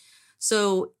timeline.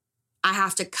 So I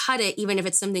have to cut it, even if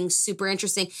it's something super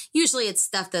interesting. Usually it's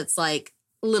stuff that's like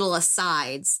little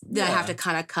asides that I have to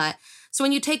kind of cut. So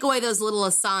when you take away those little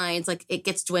asides, like it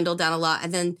gets dwindled down a lot.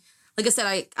 And then, like I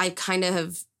said, I kind of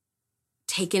have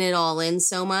taken it all in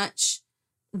so much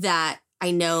that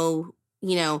I know,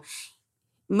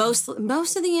 most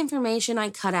of the information I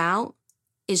cut out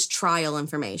is trial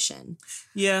information.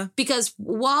 Yeah. Because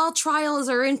while trials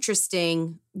are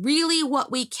interesting, really what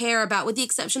we care about, with the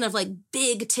exception of like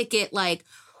big ticket, like,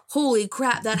 holy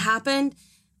crap, that happened,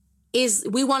 is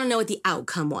we want to know what the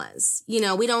outcome was. We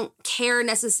don't care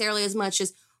necessarily as much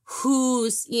as who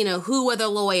are the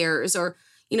lawyers, or,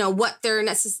 what they're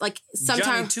like sometimes.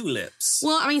 Johnny Tulips.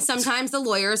 Well, I mean, sometimes the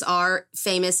lawyers are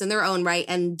famous in their own right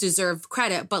and deserve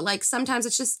credit, but like sometimes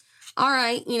it's just, all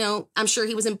right, I'm sure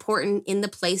he was important in the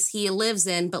place he lives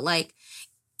in, but like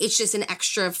it's just an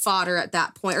extra fodder at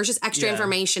that point, or just extra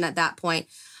information at that point.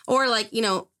 Or like,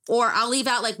 or I'll leave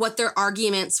out like what their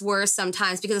arguments were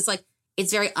sometimes, because it's like,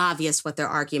 it's very obvious what their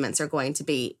arguments are going to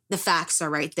be. The facts are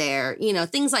right there,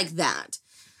 things like that.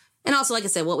 And also, like I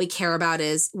said, what we care about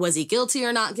is, was he guilty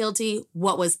or not guilty?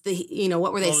 What was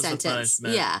what were they sentenced?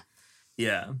 Yeah.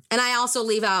 Yeah. And I also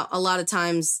leave out a lot of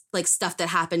times like stuff that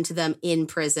happened to them in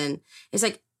prison. It's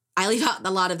like, I leave out a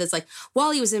lot of this, like,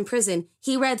 while he was in prison,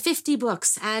 he read 50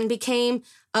 books and became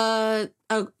a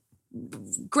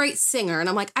great singer. And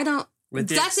I'm like,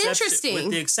 that's interesting.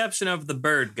 With the exception of the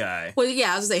bird guy. Well,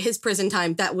 yeah, I was going to say his prison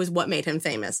time, that was what made him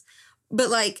famous. But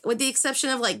like, with the exception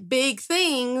of like big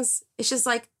things, it's just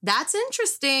like, that's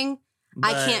interesting.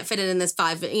 But I can't fit it in this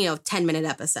 10-minute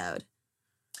episode.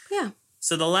 Yeah.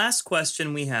 So the last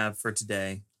question we have for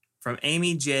today from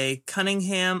Amy J.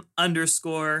 Cunningham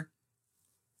 _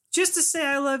 just to say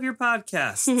I love your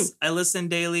podcasts. I listen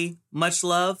daily. Much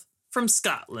love from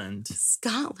Scotland.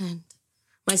 Scotland.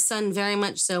 My son very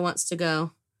much so wants to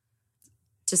go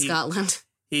to Scotland.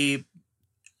 He,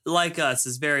 like us,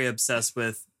 is very obsessed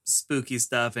with spooky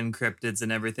stuff and cryptids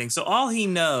and everything. So all he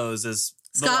knows is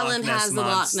Scotland has the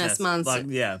Loch Ness Monster.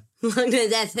 Yeah.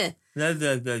 That's it.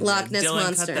 The Loch Ness Dylan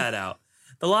Monster. Cut that out.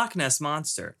 The Loch Ness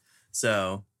Monster.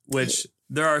 So, which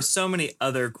there are so many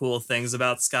other cool things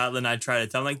about Scotland. I try to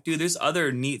tell him, like, dude, there's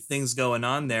other neat things going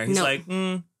on there. He's like,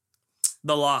 the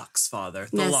Lochs, father.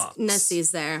 The Lochs.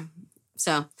 Nessie's there.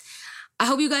 So I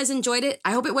hope you guys enjoyed it.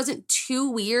 I hope it wasn't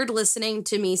too weird listening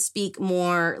to me speak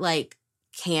more like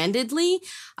candidly.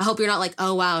 I hope you're not like,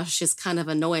 oh wow, she's kind of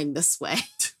annoying this way.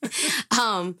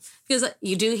 Because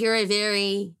you do hear a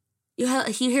very,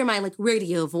 you hear my like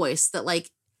radio voice that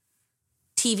like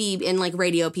TV and like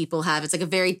radio people have. It's like a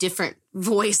very different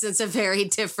voice. It's a very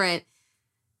different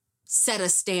set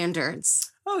of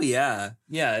standards. Oh yeah.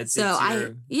 Yeah. It's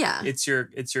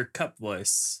your cup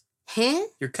voice. Huh?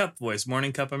 Your cup voice,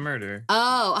 morning cup of murder.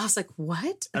 Oh, I was like,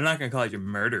 what? I'm not gonna call it your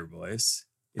murder voice.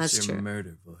 It's That's your true.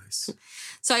 murder voice.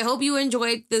 So I hope you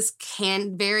enjoyed this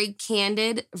very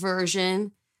candid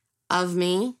version of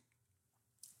me.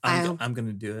 I'm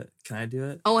gonna do it. Can I do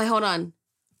it? Oh, wait, hold on.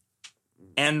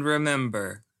 And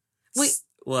remember. Wait.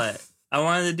 What? I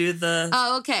wanted to do the.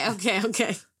 Oh,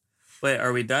 okay. Wait,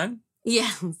 are we done?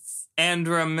 Yes. And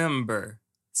remember,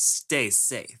 stay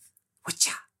safe.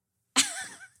 Wacha.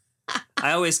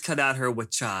 I always cut out her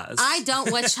wachas. I don't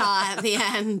wacha at the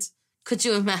end. Could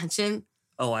you imagine?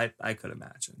 Oh, I could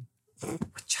imagine.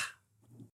 Wacha.